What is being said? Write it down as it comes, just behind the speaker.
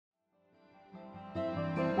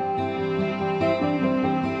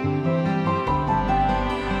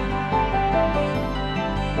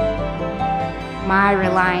my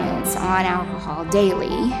reliance on alcohol daily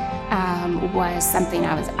was something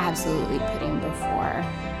I was absolutely putting before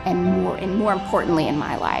and more importantly in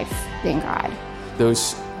my life than God.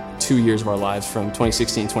 Those 2 years of our lives from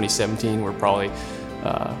 2016 2017 were probably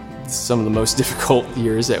some of the most difficult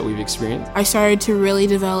years that we've experienced. I started to really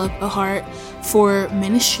develop a heart for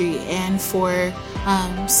ministry and for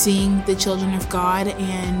seeing the children of God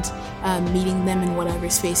and meeting them in whatever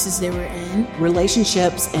spaces they were in.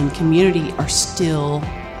 Relationships and community are still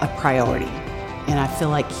a priority, and I feel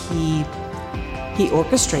like he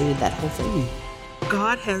orchestrated that whole thing.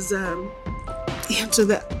 God has answered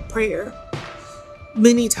that prayer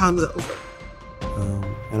many times over.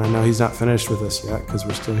 And I know he's not finished with us yet because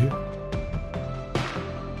we're still here.